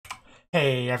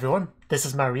Hey everyone, this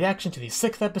is my reaction to the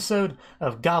 6th episode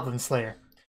of Goblin Slayer.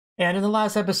 And in the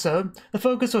last episode, the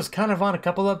focus was kind of on a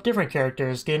couple of different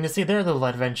characters, getting to see their little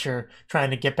adventure,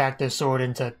 trying to get back their sword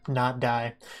and to not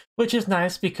die. Which is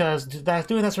nice because doing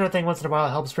that sort of thing once in a while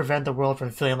helps prevent the world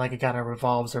from feeling like it kind of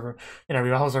revolves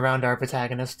around our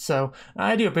protagonist. So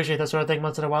I do appreciate that sort of thing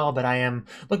once in a while, but I am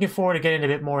looking forward to getting a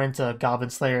bit more into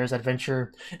Goblin Slayer's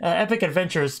adventure, epic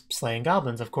adventures slaying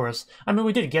goblins, of course. I mean,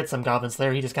 we did get some Goblin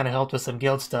Slayer, he just kind of helped with some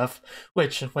guild stuff,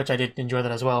 which I did enjoy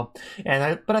that as well.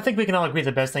 But I think we can all agree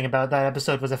the best thing about that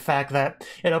episode was the fact that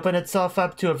it opened itself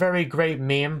up to a very great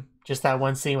meme. Just that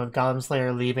one scene with Goblin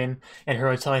Slayer leaving and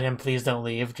her telling him, please don't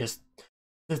leave.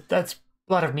 That's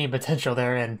a lot of meme potential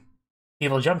there, and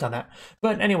people jumped on that.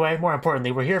 But anyway, more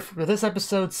importantly, we're here for this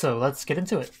episode, so let's get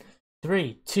into it.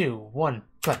 3, 2, 1,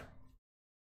 play.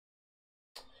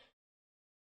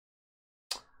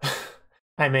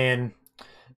 I mean,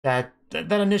 that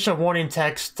initial warning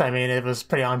text, I mean, it was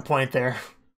pretty on point there.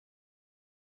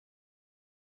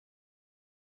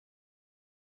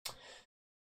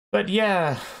 But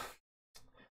yeah.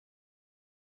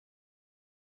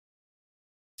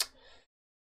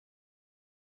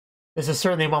 This is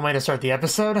certainly one way to start the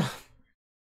episode. I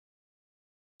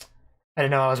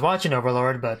didn't know I was watching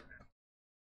Overlord, but...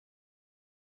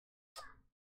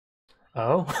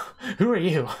 Oh? Who are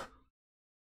you?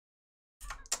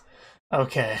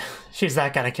 Okay, she's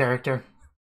that kind of character.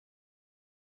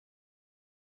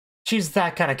 She's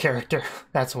that kind of character,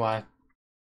 that's why.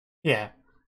 Yeah.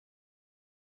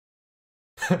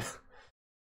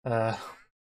 uh...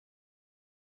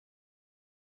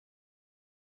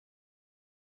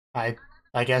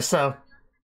 I guess so.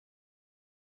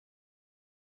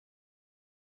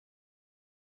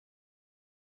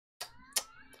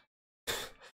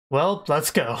 Well,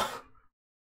 let's go.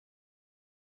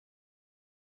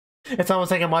 It's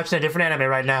almost like I'm watching a different anime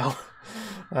right now.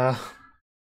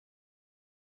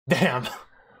 Damn.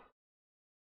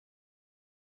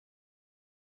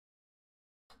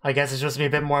 I guess it's supposed to be a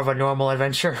bit more of a normal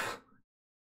adventure.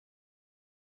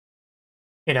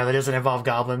 You know, that doesn't involve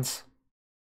goblins.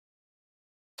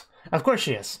 Of course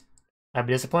she is. I'd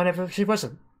be disappointed if she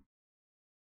wasn't.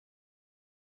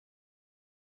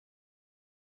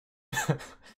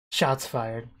 Shots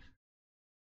fired.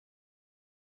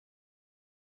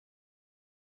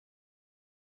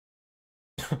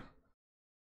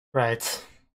 Right.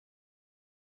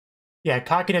 Yeah,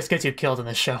 cockiness gets you killed in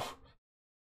this show.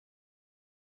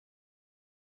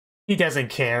 He doesn't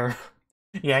care.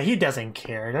 Yeah, he doesn't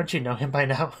care. Don't you know him by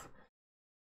now?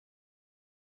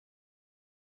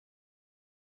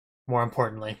 More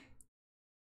importantly.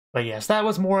 But yes, that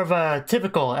was more of a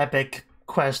typical epic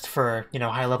quest for, you know,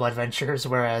 high-level adventures,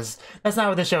 whereas that's not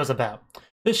what this show is about.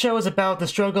 This show is about the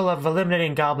struggle of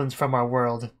eliminating goblins from our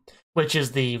world, which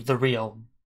is the real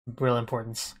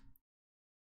importance.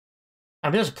 I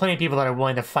mean, there's plenty of people that are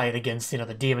willing to fight against, you know,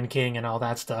 the Demon King and all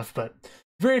that stuff, but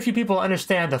very few people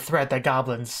understand the threat that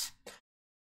goblins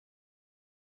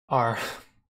are.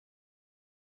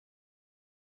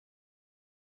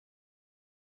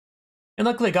 And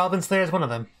luckily, Goblin Slayer is one of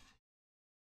them.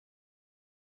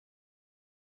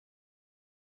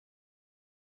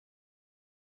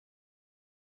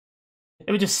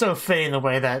 It was just so fitting the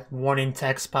way that warning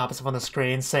text pops up on the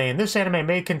screen saying, this anime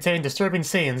may contain disturbing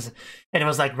scenes, and it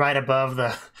was like right above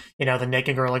the, you know, the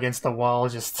naked girl against the wall,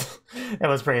 just, it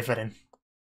was very fitting.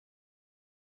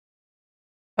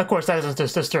 Of course, that doesn't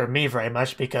just disturb me very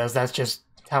much, because that's just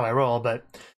how I roll, but,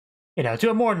 you know,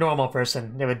 to a more normal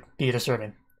person, it would be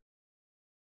disturbing.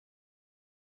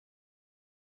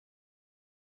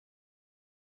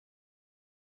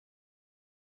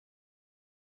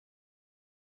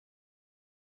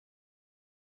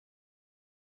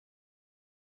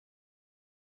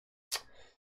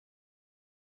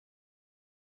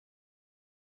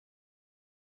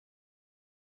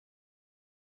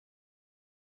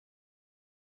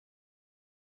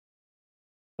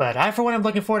 But I, for one, am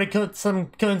looking forward to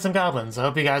killing some goblins. I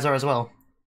hope you guys are as well.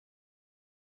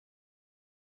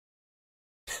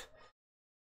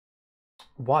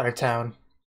 Watertown.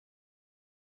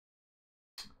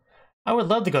 I would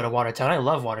love to go to Watertown. I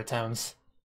love Watertowns.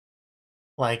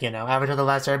 Like, you know, Avatar The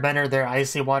Last Airbender, their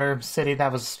icy water city,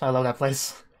 I love that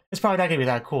place. It's probably not gonna be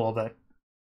that cool, but...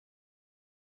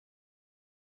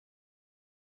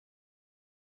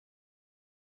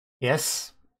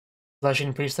 Yes?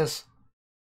 Blushing Priestess?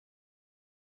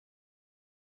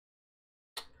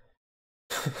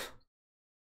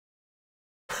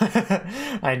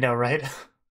 I know, right?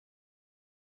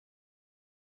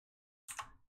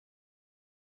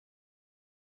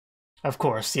 Of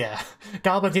course, yeah.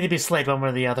 Goblins need to be slayed one way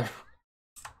or the other.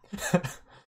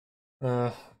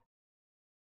 Uh,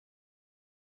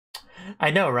 I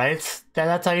know, right?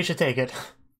 That's how you should take it.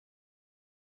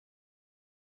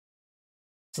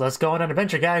 So let's go on an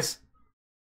adventure, guys.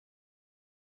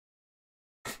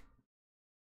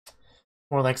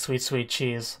 More like sweet, sweet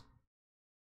cheese.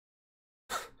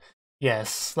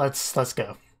 Yes, let's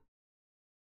go.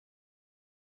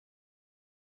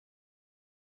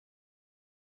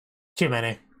 Too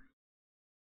many.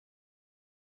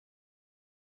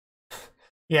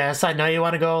 Yes, I know you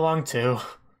want to go along too.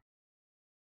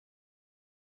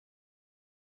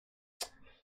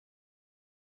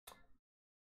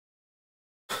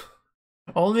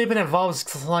 Only if it involves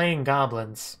slaying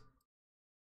goblins.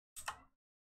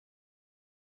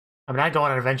 I mean, I go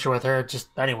on an adventure with her just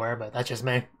anywhere, but that's just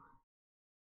me.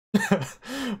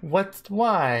 What?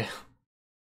 Why?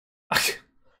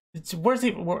 Where's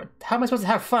he? How am I supposed to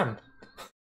have fun?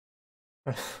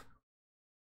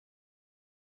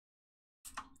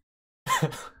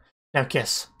 Now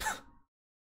kiss.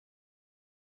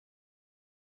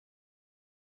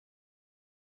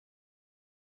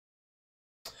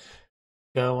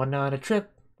 Going on a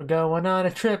trip. We're going on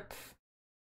a trip.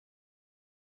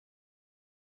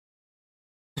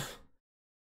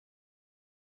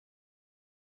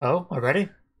 Oh, already?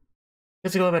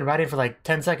 Physical have been riding for like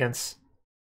 10 seconds.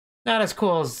 Not as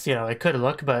cool as, you know, it could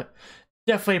look, but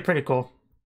definitely pretty cool.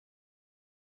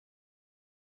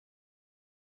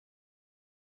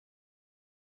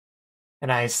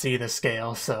 And I see the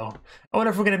scale, so I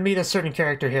wonder if we're gonna meet a certain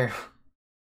character here.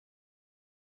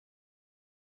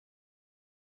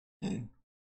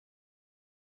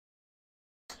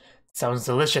 Sounds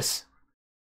delicious.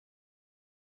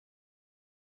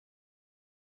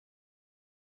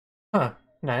 Huh,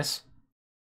 nice.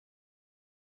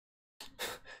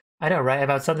 I know, right?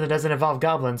 About something that doesn't involve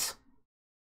goblins.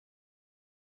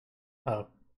 Oh.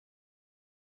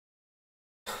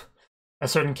 A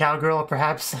certain cowgirl,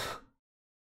 perhaps?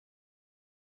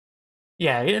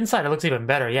 Yeah, inside it looks even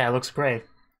better. Yeah, it looks great.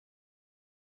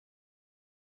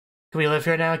 Can we live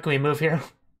here now? Can we move here?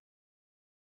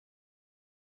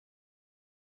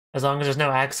 As long as there's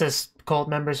no Axis cult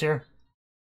members here?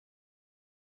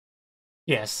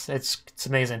 Yes, it's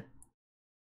amazing.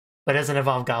 But it doesn't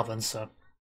involve goblins, so...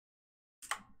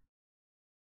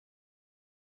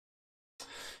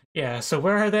 Yeah, so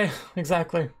where are they,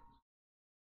 exactly?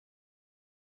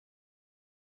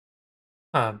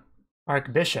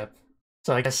 Archbishop.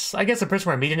 So I guess the person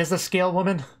we're meeting is the scale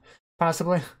woman,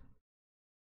 possibly.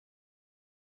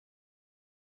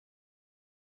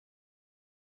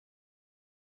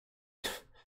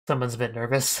 Someone's a bit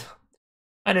nervous.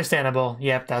 Understandable.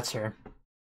 Yep, that's her.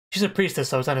 She's a priestess,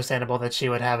 so it's understandable that she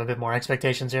would have a bit more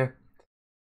expectations here.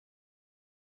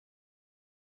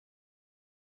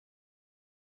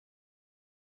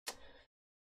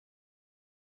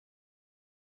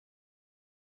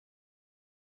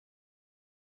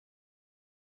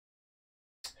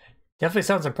 Definitely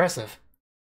sounds impressive.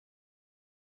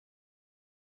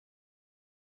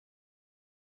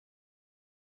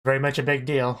 Very much a big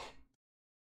deal.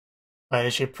 But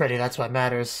is she pretty? That's what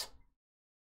matters.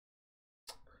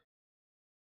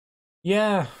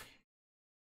 Yeah.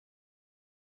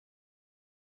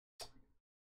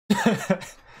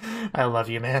 I love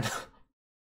you, man.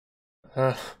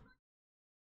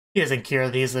 He doesn't cure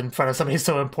these in front of somebody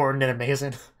so important and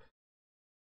amazing.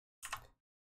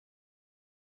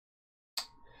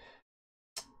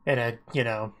 And a, you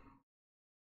know,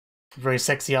 very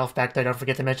sexy elf back there, don't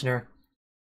forget to mention her.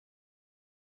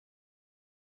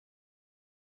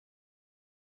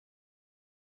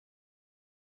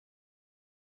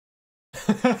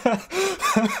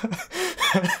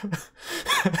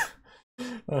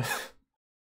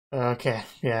 Okay,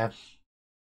 yeah.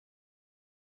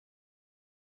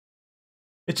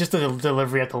 It's just the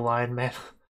delivery at the line, man.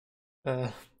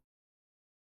 Uh,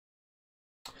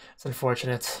 it's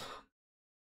unfortunate.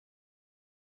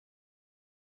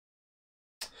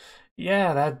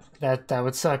 Yeah, that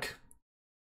would suck.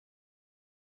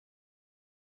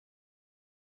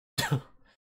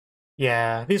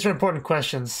 Yeah, these are important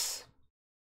questions.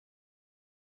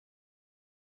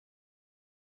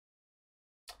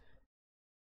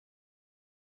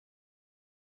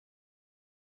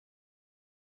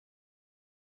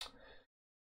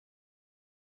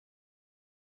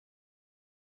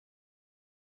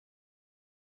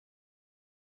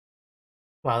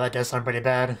 Wow, that does sound pretty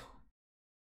bad.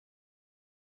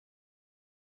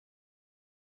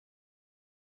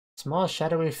 Small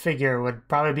shadowy figure would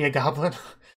probably be a goblin.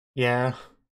 Yeah.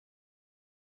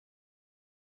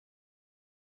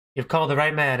 You've called the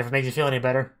right man if it makes you feel any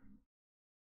better.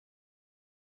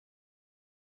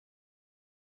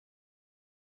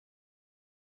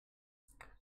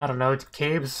 I don't know,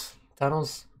 caves?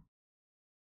 Tunnels?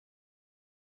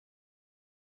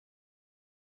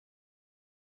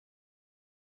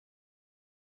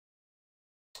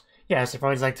 Yeah, so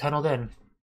probably like tunneled in.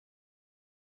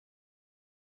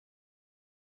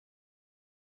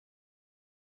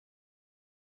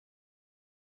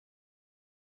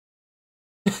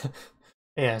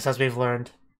 Yes, as we've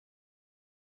learned.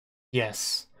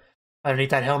 Yes.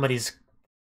 Underneath that helmet, he's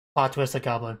plot twist a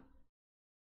goblin.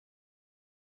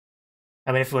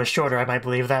 I mean, if it was shorter, I might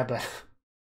believe that, but...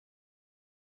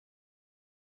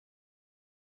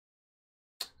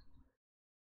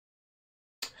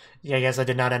 yeah, I guess that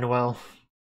did not end well.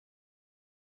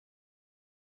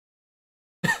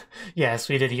 Yes,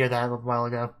 we did hear that a while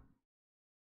ago.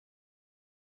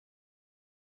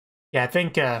 Yeah, I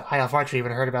think High Elf Archer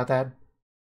even heard about that.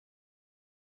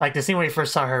 Like, the scene where he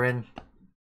first saw her in...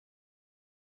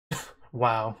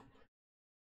 wow.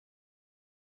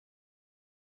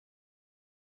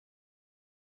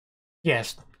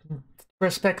 Yes.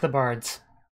 Respect the bards.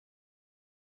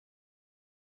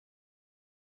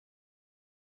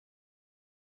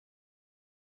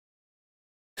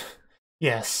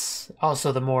 Yes.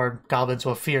 Also, the more goblins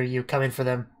will fear you coming for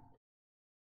them.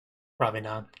 Probably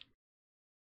not.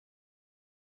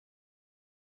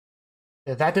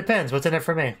 That depends. What's in it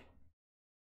for me?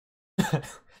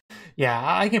 Yeah,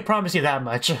 I can promise you that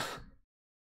much. It's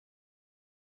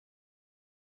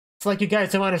like you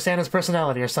guys don't understand his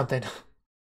personality or something. Of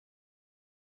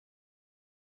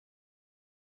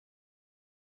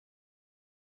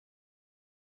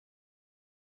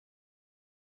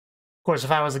course,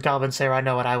 if I was a Goblin Slayer, I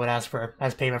know what I would ask for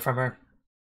as payment from her.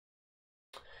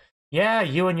 Yeah,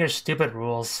 you and your stupid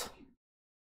rules.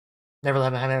 Never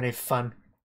let me have any fun.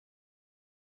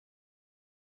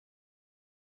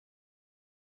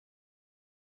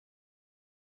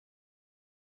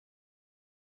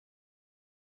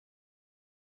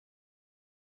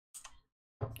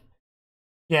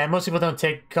 Yeah, most people don't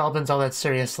take goblins all that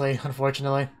seriously,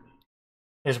 unfortunately.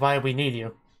 Is why we need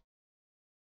you.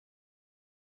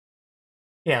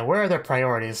 Yeah, where are their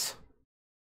priorities?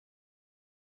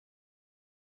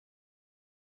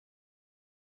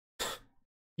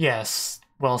 Yes,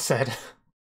 well said.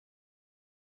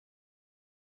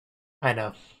 I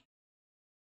know.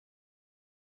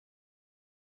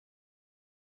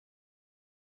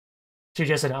 She's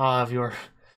just in awe of your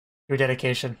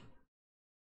dedication.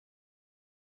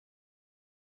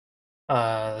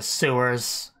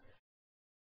 Sewers.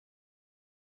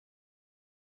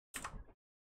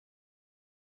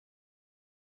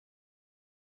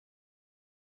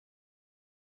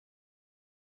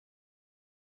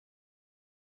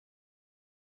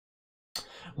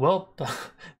 Well,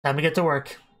 time to get to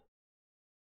work.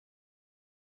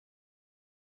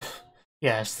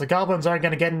 Yes, the goblins aren't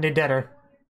gonna get any deader.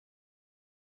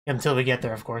 Until we get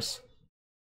there, of course.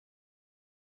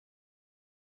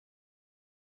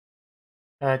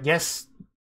 Yes.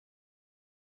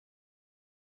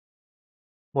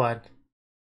 What?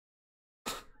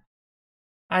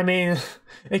 I mean,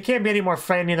 it can't be any more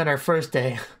frightening than our first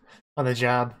day on the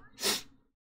job.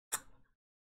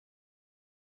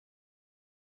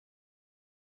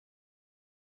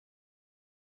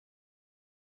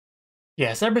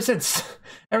 Yes, ever since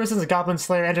Goblin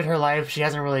Slayer ended her life, she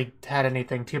hasn't really had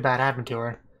anything too bad happen to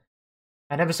her.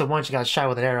 In episode 1, she got shot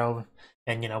with an arrow,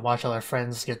 and, watch all her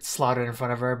friends get slaughtered in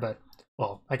front of her, but,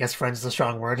 well, I guess friends is a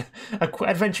strong word.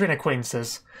 Adventuring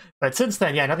acquaintances. But since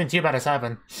then, yeah, nothing too bad has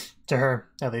happened. To her,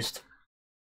 at least.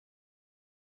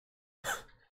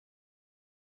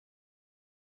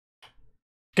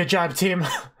 Good job, team.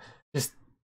 Just...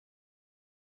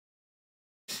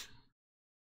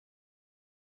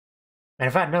 and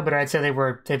if I had known better, I'd say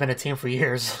they've been a team for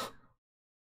years.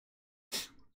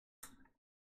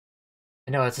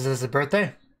 I know, it's his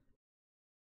birthday?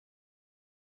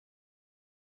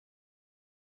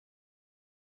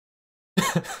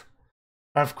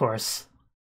 Of course.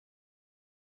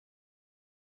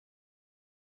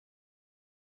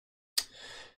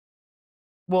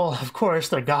 Well, of course,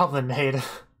 they're goblin made.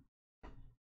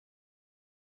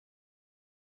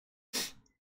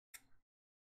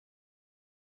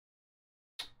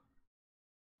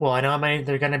 Well, I know how many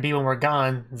they're gonna be when we're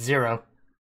gone. 0.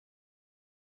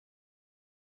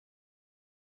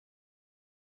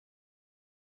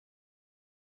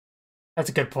 That's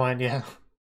a good point, yeah.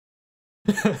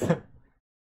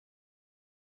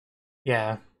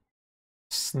 Yeah.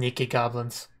 Sneaky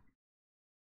goblins.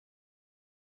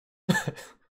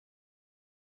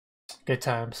 Good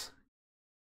times.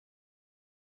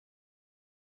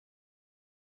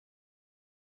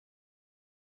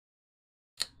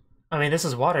 I mean, this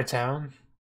is Watertown.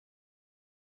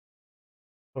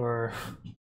 Or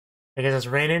I guess it's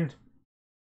raining.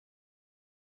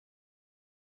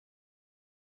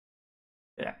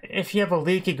 If you have a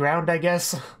leaky ground, I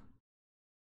guess.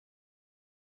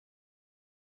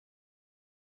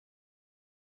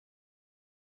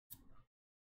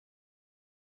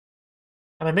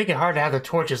 I mean, make it hard to have the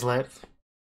torches lit.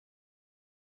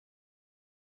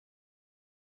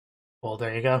 Well,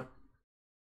 there you go.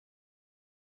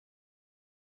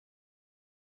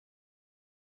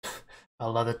 I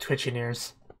love the twitching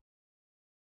ears.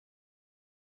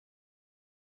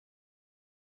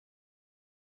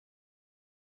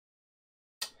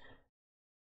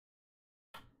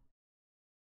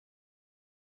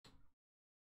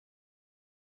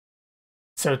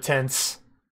 So tense.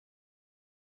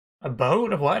 A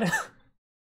boat? What?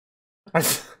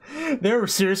 They were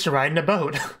seriously riding a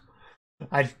boat.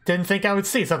 I didn't think I would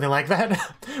see something like that.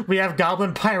 We have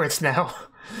goblin pirates now.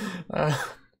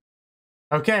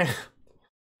 Okay.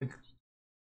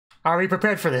 Are we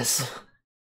prepared for this?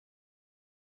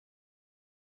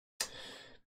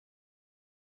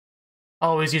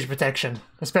 Always use protection,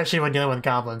 especially when dealing with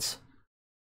goblins.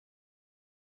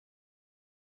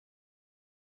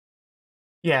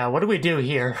 Yeah, what do we do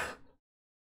here?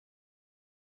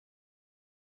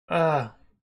 Well,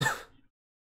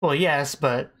 yes,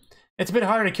 but it's a bit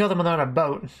harder to kill them on a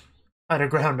boat.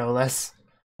 Underground, no less.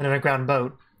 An underground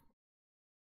boat.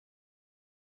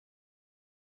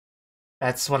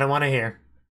 That's what I want to hear.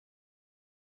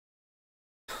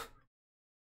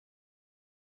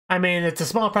 I mean, it's a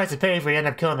small price to pay if we end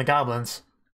up killing the goblins.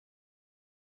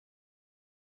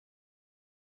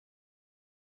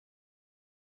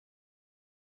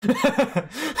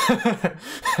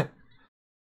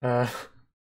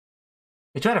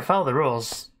 You try to follow the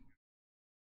rules.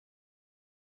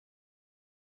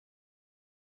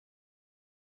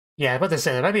 Yeah, I was about to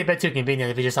say, that might be a bit too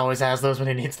convenient if he just always has those when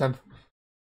he needs them.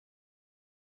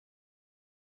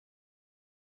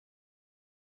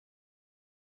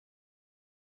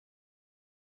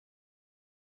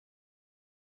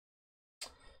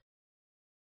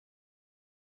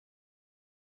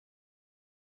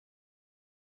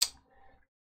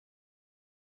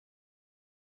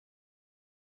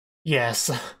 Yes.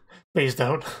 Please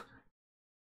don't.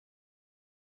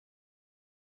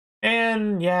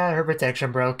 And yeah, her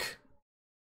protection broke.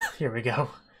 Here we go.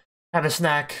 Have a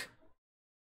snack.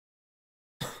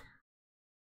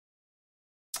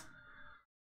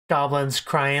 Goblins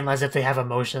crying as if they have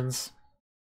emotions.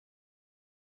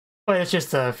 But it's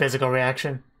just a physical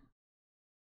reaction.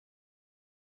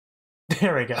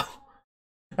 There we go.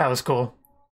 That was cool.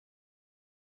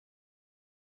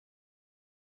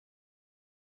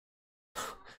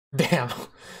 Damn.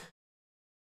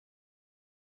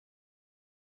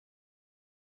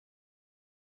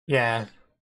 Yeah.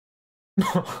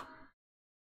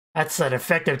 That's an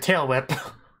effective tail whip.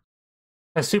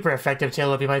 A super effective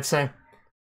tail whip, you might say.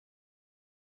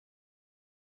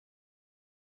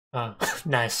 Oh,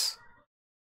 nice.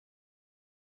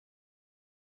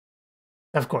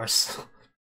 Of course.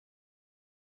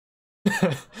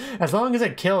 As long as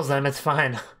it kills them, it's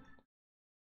fine.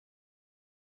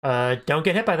 Don't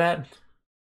get hit by that.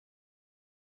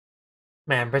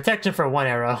 Man, protection for one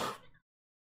arrow.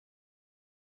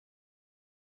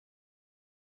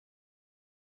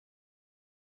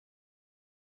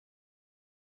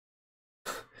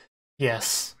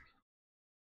 Yes.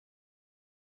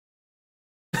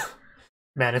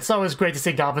 Man, it's always great to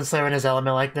see Goblin Slayer in his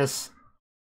element like this.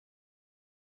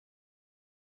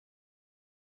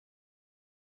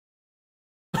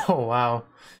 Oh, wow.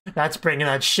 That's bringing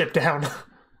that ship down.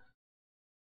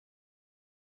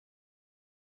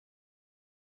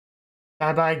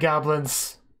 Bye-bye,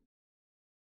 goblins.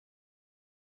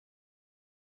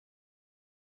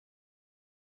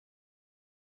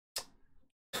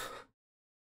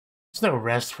 There's no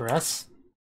rest for us.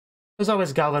 There's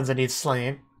always goblins that need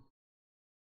slaying.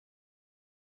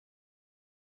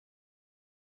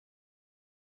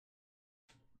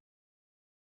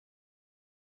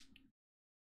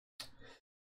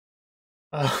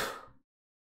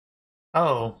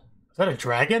 Oh, is that a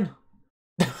dragon?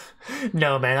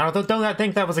 No, man, I don't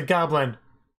think that was a goblin.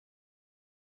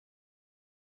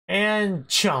 And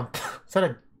jump. Is that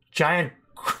a giant...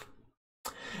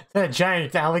 Is that a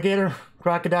giant alligator?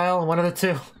 Crocodile? One of the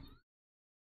two?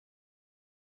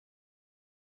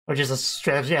 Or just a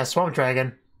straight, yeah, swamp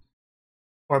dragon.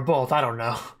 Or both, I don't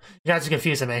know. You guys are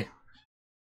confusing me.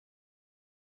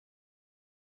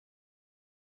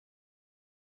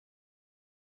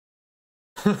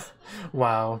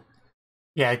 Wow.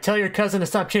 Yeah, tell your cousin to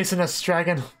stop chasing us,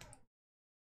 dragon.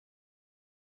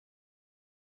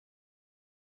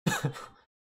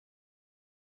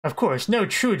 Of course, no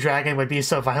true dragon would be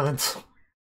so violent.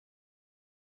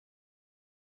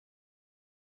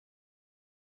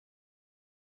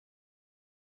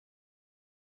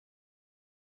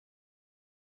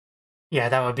 Yeah,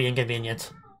 that would be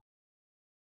inconvenient.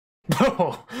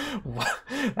 Oh,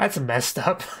 that's messed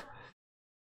up.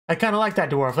 I kind of like that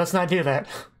dwarf. Let's not do that.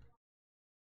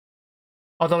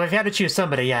 Although if you had to choose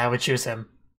somebody, yeah, I would choose him.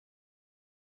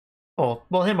 Oh,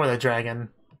 well, him or the dragon.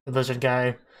 The lizard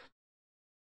guy.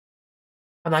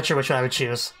 I'm not sure which one I would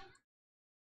choose.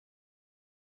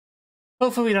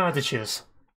 Hopefully we don't have to choose.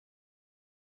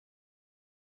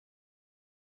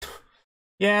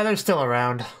 Yeah, they're still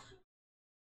around.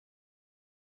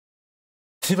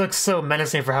 He looks so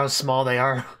menacing for how small they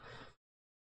are.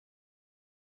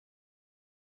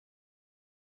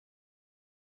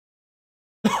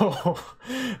 Oh,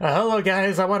 hello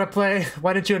guys, I want to play.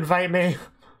 Why didn't you invite me?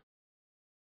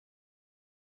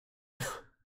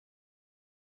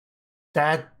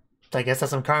 That, I guess that's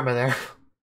some karma there.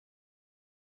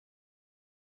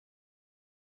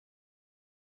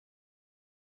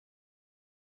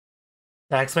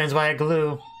 That explains why it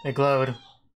glowed.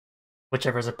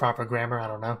 Whichever is a proper grammar, I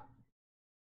don't know.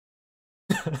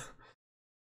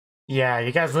 Yeah,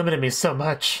 you guys limited me so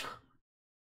much.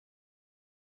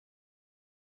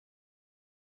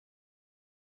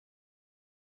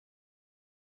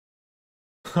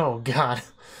 Oh god.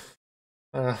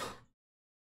 But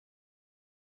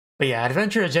yeah,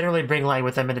 adventurers generally bring light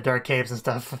with them into dark caves and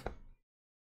stuff.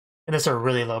 And this are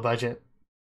really low budget.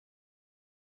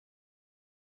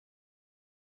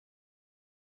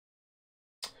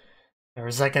 Or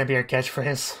is that gonna be our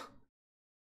catchphrase?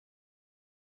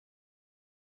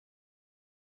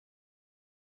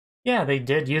 Yeah, they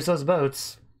did use those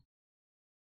boats.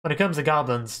 When it comes to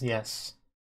goblins, yes.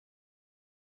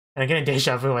 And I'm getting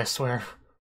deja vu, I swear.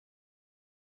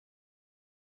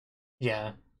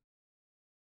 Yeah.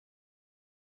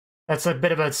 That's a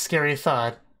bit of a scary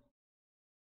thought.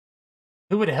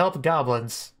 Who would help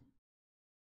goblins?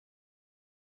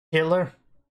 Hitler?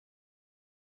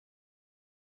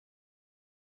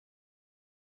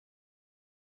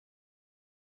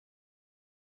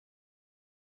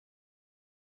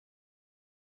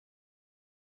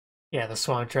 Yeah, the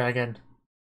swamp dragon.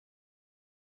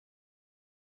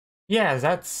 Yeah,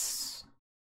 that's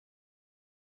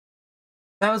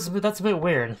a bit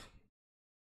weird.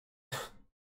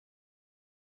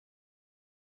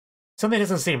 Something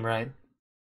doesn't seem right.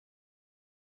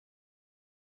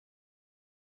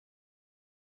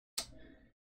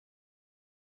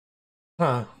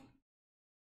 Huh.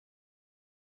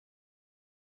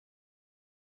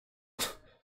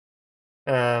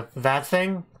 That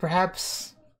thing,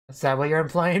 perhaps? Is that what you're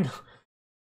implying?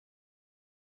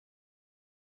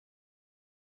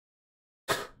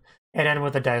 And end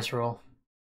with a dice roll.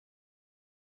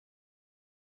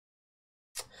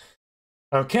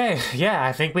 Okay, yeah,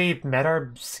 I think we met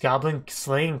our goblin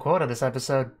slaying quota this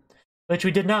episode. Which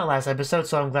we did not last episode,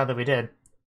 so I'm glad that we did.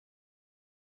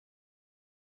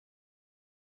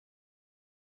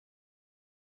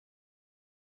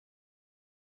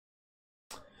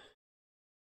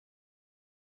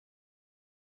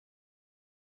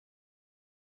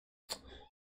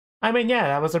 I mean, yeah,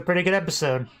 that was a pretty good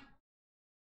episode.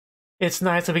 It's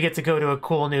nice that we get to go to a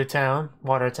cool new town,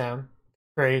 Watertown.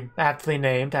 Very aptly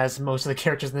named, as most of the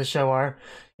characters in the show are.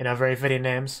 You know, very fitting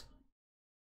names.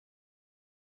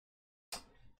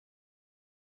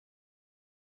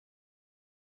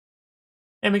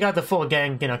 And we got the full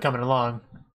gang, you know, coming along.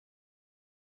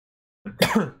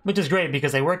 Which is great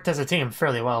because they worked as a team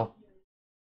fairly well.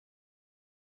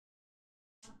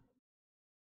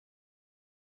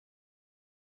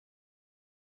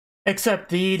 Except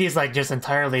the ED's like just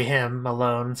entirely him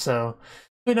alone, so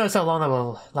who knows how long that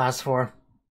will last for.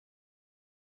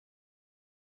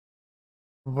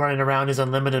 Running around his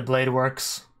unlimited blade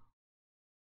works.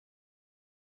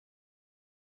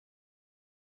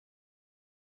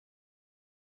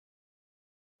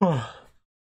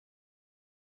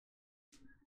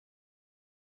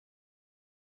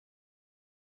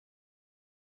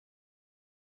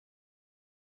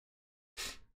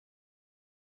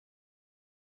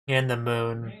 And the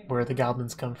moon, where the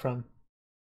goblins come from.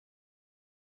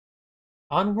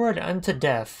 Onward Unto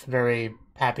Death. Very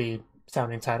happy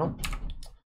sounding title.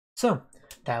 So,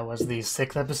 that was the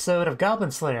 6th episode of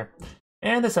Goblin Slayer.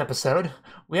 And this episode,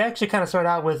 we actually kind of start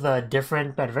out with a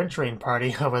different adventuring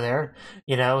party over there.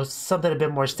 You know, something a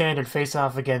bit more standard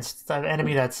face-off against an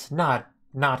enemy that's not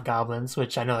not goblins,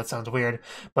 which I know that sounds weird,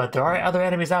 but there are other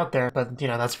enemies out there, but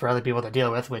that's for other people to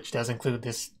deal with, which does include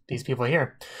these people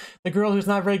here. The girl who's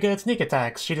not very good at sneak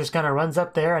attacks, she just kind of runs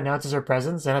up there, announces her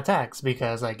presence, and attacks,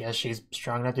 because I guess she's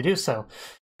strong enough to do so.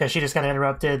 Because she just kind of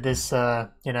interrupted this,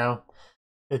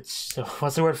 it's,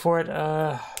 what's the word for it?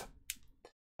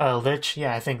 Lich,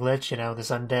 yeah, I think Lich, this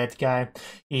undead guy.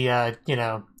 He,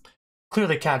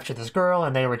 clearly captured this girl,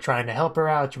 and they were trying to help her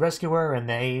out, to rescue her, and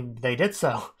they did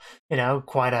so.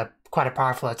 Quite a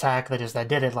powerful attack that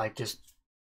did it, like, just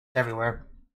everywhere.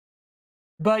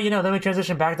 But, then we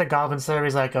transition back to Goblin Slayer.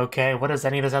 He's like, okay, what does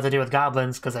any of this have to do with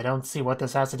goblins? Because I don't see what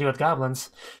this has to do with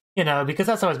goblins. Because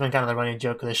that's always been kind of the running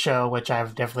joke of the show, which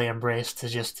I've definitely embraced,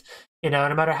 is just,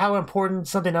 no matter how important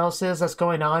something else is that's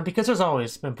going on, because there's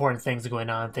always important things going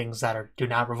on, things that do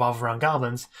not revolve around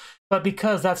goblins, but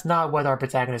because that's not what our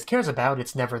protagonist cares about,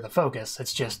 it's never the focus.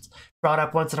 It's just brought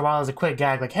up once in a while as a quick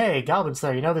gag, like, hey, Goblin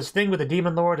Slayer, this thing with the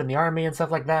Demon Lord and the army and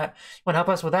stuff like that? You want to help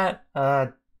us with that?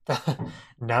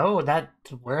 No,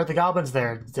 where are the goblins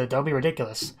there? Don't be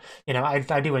ridiculous. I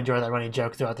do enjoy that running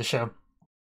joke throughout the show.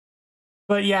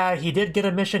 But yeah, he did get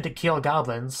a mission to kill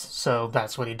goblins, so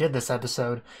that's what he did this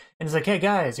episode. And he's like, hey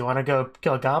guys, you want to go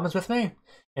kill goblins with me?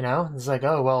 It's like,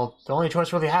 oh, well, the only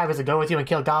choice we really have is to go with you and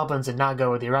kill goblins and not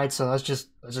go with you, right? So let's just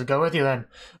go with you then.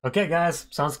 Okay, guys,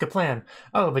 sounds like a plan.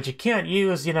 Oh, but you can't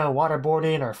use,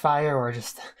 waterboarding or fire or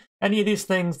just any of these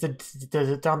things to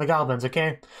on the goblins,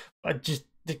 okay?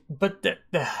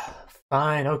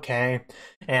 Fine, okay.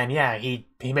 And yeah, he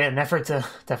made an effort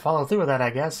to follow through with that, I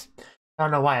guess. I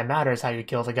don't know why it matters how you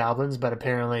kill the goblins, but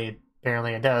apparently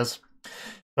it does.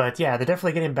 But yeah, they're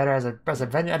definitely getting better as an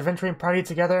adventuring party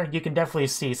together. You can definitely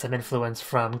see some influence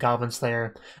from Goblin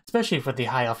Slayer, especially with the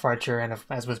High Elf Archer and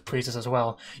as with Priestess as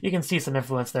well. You can see some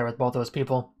influence there with both those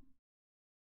people.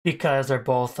 Because they're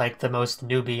both, like, the most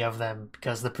newbie of them.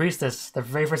 Because the Priestess, the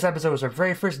very first episode was her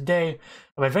very first day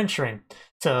of adventuring.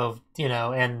 So,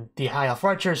 and the High Elf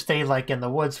Archer stayed, like, in the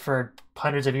woods for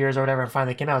hundreds of years or whatever and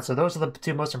finally came out. So those are the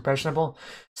two most impressionable.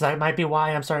 So that might be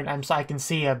why I can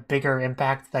see a bigger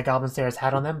impact that Goblin Slayer has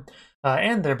had on them.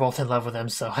 And they're both in love with him,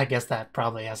 so I guess that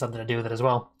probably has something to do with it as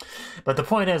well. But the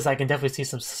point is, I can definitely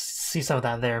see some of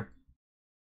that there.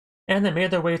 And they made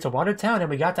their way to Watertown, and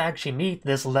we got to actually meet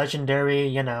this legendary,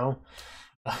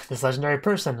 this legendary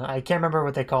person. I can't remember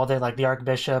what they called it, like the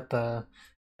Archbishop.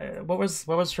 What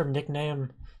was her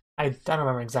nickname? I don't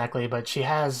remember exactly, but she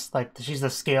has, like, she's the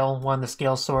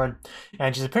scale sword,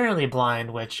 and she's apparently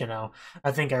blind, which,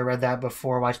 I think I read that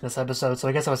before watching this episode, so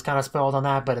I guess I was kind of spoiled on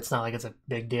that, but it's not like it's a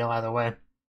big deal either way.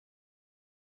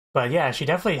 But yeah, she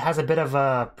definitely has a bit of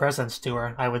a presence to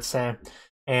her, I would say.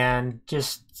 And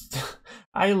just,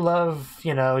 I love,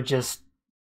 Goblin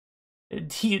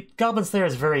Slayer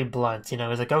is very blunt, he's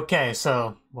like, okay,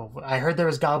 so, well, I heard there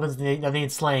was goblins that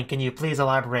need slaying, can you please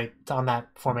elaborate on that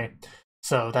for me?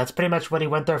 So that's pretty much what he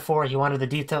went there for. He wanted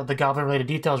the goblin-related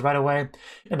details right away.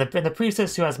 And the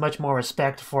priestess, who has much more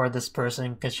respect for this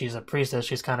person, because she's a priestess,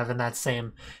 she's kind of in that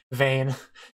same vein.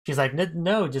 She's like,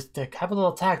 no, just have a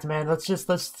little tact, man. Let's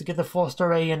get the full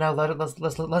story.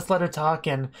 Let's let her talk,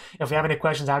 and if we have any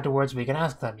questions afterwards, we can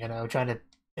ask them. Trying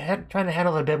to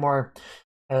handle it a bit more,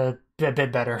 a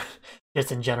bit better,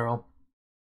 just in general.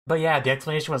 But yeah, the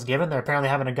explanation was given. They're apparently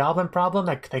having a goblin problem.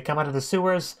 They come out of the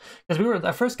sewers. Because we were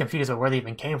at first confused about where they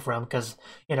even came from. Because,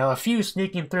 a few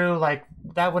sneaking through, like,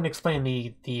 that wouldn't explain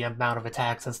the amount of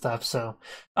attacks and stuff. So,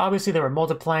 obviously they were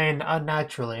multiplying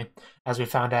unnaturally, as we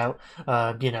found out,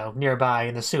 nearby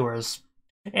in the sewers.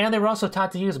 And they were also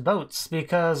taught to use boats.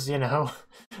 Because,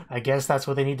 I guess that's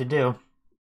what they need to do.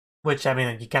 Which, I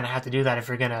mean, you kind of have to do that if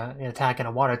you're going to attack in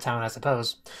a water town, I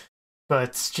suppose.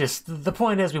 But just, the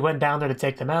point is, we went down there to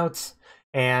take them out,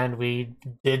 and we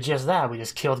did just that. We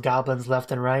just killed goblins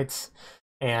left and right,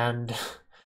 and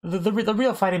the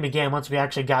real fighting began once we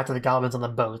actually got to the goblins on the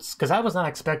boats, because I was not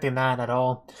expecting that at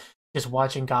all. Just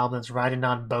watching goblins riding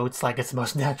on boats like it's the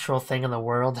most natural thing in the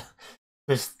world.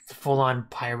 Just full-on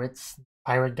pirate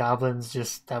goblins,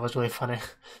 that was really funny.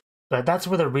 But that's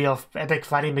where the real epic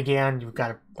fighting began. We've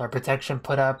got our protection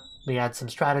put up, we had some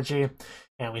strategy,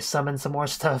 and we summoned some more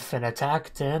stuff and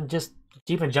attacked, and just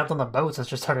even jumped on the boats and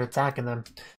just started attacking them.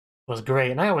 It was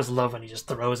great, and I always love when he just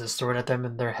throws his sword at them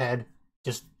in their head.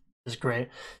 Just great.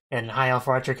 And High Elf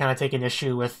Archer kind of taking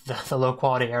issue with the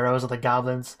low-quality arrows of the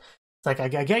goblins. It's like,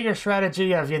 I get your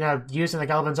strategy of, using the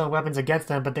goblins' own weapons against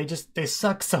them, but they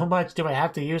suck so much. Do I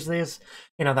have to use these?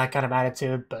 That kind of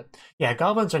attitude. But yeah,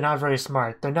 goblins are not very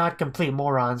smart. They're not complete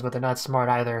morons, but they're not smart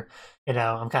either.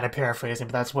 I'm kind of paraphrasing,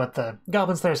 but that's what the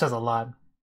Goblin Slayer says a lot.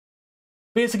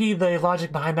 Basically, the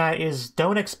logic behind that is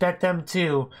don't expect them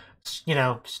to,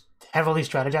 heavily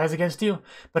strategize against you,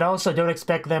 but also don't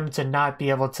expect them to not be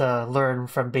able to learn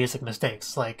from basic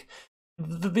mistakes. Like,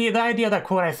 the idea of that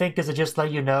quote, I think, is to just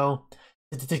let you know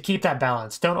to keep that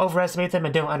balance. Don't overestimate them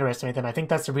and don't underestimate them. I think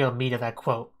that's the real meat of that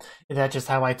quote. That's just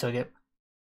how I took it.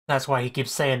 That's why he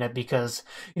keeps saying it, because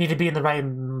you need to be in the right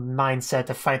mindset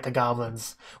to fight the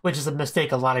goblins, which is a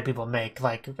mistake a lot of people make.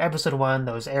 Like, episode 1,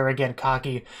 those arrogant,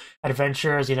 cocky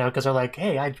adventurers, you know, because they're like,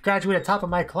 hey, I graduated top of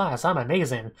my class, I'm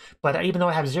amazing. But even though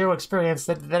I have 0 experience,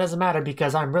 that doesn't matter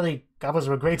because I was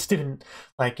a great student.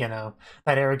 Like, you know,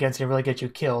 that arrogance can really get you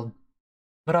killed.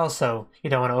 But also, you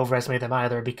don't want to overestimate them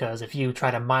either, because if you try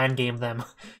to mind game them,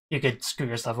 you could screw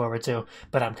yourself over too.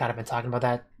 But I'm kind of been talking about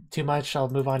that too much. I'll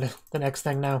move on to the next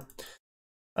thing now.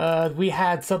 We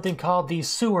had something called the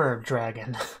Sewer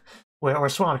Dragon, or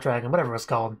Swamp Dragon, whatever it's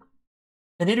called.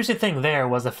 And the interesting thing there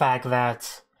was the fact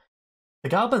that the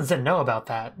goblins didn't know about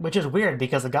that, which is weird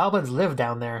because the goblins live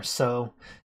down there, so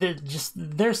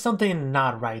there's something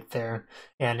not right there,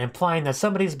 and implying that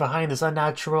somebody's behind this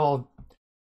unnatural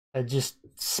just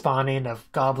spawning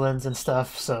of goblins and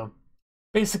stuff. So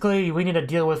basically we need to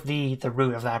deal with the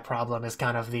root of that problem, is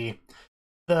kind of the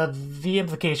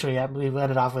implication we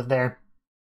ended off with there,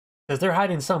 because they're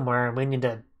hiding somewhere and we need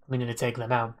to take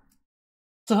them out.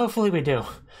 So hopefully we do.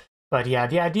 But yeah,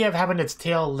 the idea of having its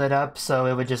tail lit up so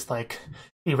it would just like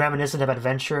be reminiscent of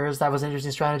adventurers, that was an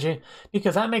interesting strategy,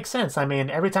 because that makes sense. I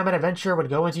mean, every time an adventurer would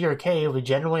go into your cave,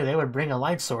 generally they would bring a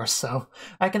light source, so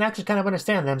I can actually kind of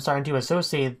understand them starting to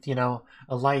associate, you know,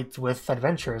 a light with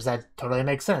adventurers. That totally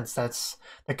makes sense. That's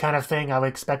the kind of thing I would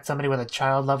expect somebody with a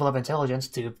child level of intelligence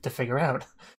to figure out.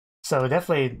 So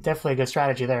definitely a good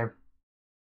strategy there.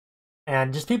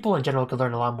 And just people in general could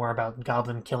learn a lot more about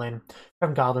goblin killing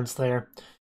from Goblin Slayer.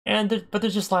 But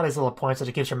there's just a lot of these little points that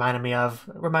it keeps reminding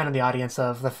the audience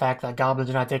of the fact that goblins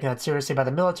are not taken that seriously by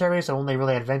the military, so only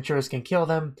really adventurers can kill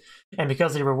them. And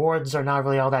because the rewards are not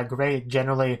really all that great,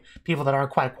 generally people that aren't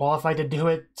quite qualified to do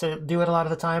it a lot of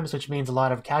the times, which means a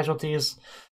lot of casualties.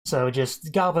 So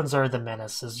just goblins are the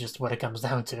menace, is just what it comes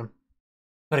down to.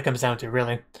 What it comes down to,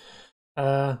 really.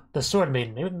 The Sword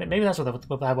Maiden, maybe that's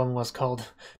what that one was called.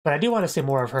 But I do want to see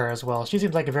more of her as well. She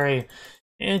seems like a very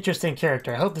interesting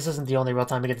character. I hope this isn't the only real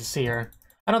time we get to see her.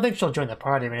 I don't think she'll join the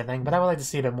party or anything, but I would like to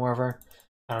see a bit more of her.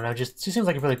 I don't know, just she seems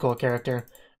like a really cool character.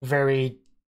 Very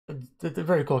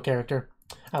cool character,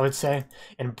 I would say.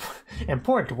 And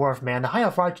poor dwarf, man. The High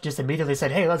Elf Archer just immediately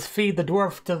said, hey, let's feed the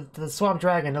dwarf to the Swamp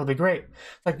Dragon, it'll be great.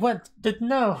 Like, what?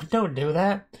 No, don't do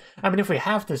that. I mean, if we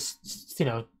have to, you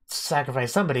know,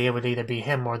 sacrifice somebody, it would either be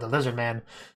him or the Lizard Man.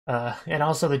 And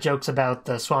also the jokes about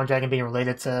the Swamp Dragon being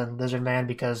related to Lizard Man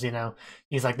because, you know,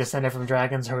 he's like descended from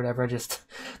dragons or whatever. Just,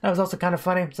 that was also kind of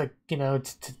funny. It's like, you know,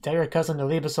 to tell your cousin to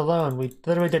leave us alone. We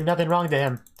literally did nothing wrong to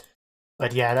him.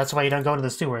 But yeah, that's why you don't go into the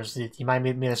sewers. You might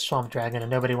meet a Swamp Dragon,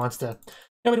 and nobody wants to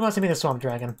meet a Swamp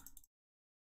Dragon.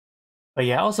 But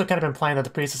yeah, also kind of implying that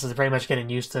the priestess is very much getting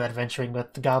used to adventuring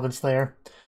with the Goblin Slayer,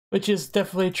 which is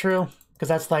definitely true. Because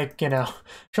that's like, you know,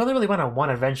 she only really went on one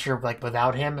adventure like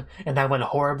without him, and that went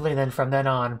horribly. And then from then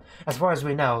on, as far as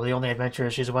we know, the only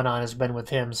adventure she's went on has been with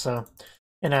him. So,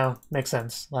 you know, makes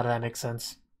sense. A lot of that makes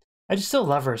sense. I just still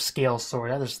love her scale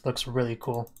sword. That just looks really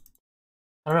cool.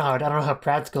 I don't know how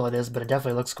practical it is, but it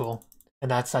definitely looks cool. And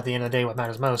that's at the end of the day what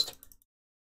matters most.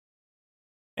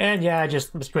 And yeah,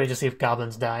 it's great to see if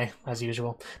goblins die as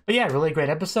usual. But yeah, really great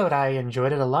episode. I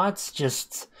enjoyed it a lot.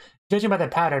 Just judging by the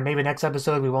pattern, maybe next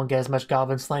episode we won't get as much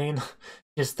goblin slaying.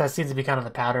 Just that seems to be kind of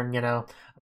the pattern, you know.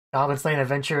 Goblin slaying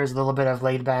adventures, a little bit of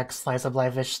laid back slice of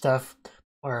life-ish stuff,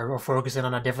 or focusing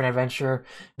on a different adventure,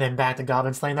 then back to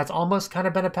goblin slaying. That's almost kind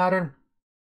of been a pattern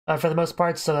for the most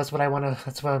part. So that's what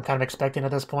I'm kind of expecting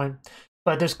at this point.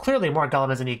 But there's clearly more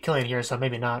goblins that need killing here, so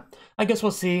maybe not. I guess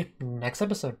we'll see next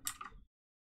episode.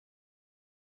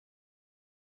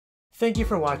 Thank you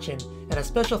for watching, and a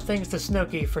special thanks to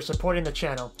Cnouki for supporting the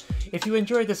channel. If you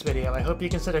enjoyed this video, I hope you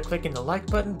consider clicking the like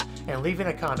button and leaving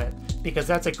a comment, because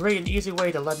that's a great and easy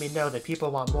way to let me know that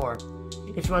people want more.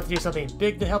 If you want to do something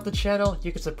big to help the channel,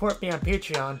 you can support me on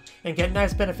Patreon and get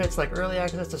nice benefits like early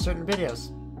access to certain videos.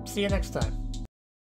 See you next time.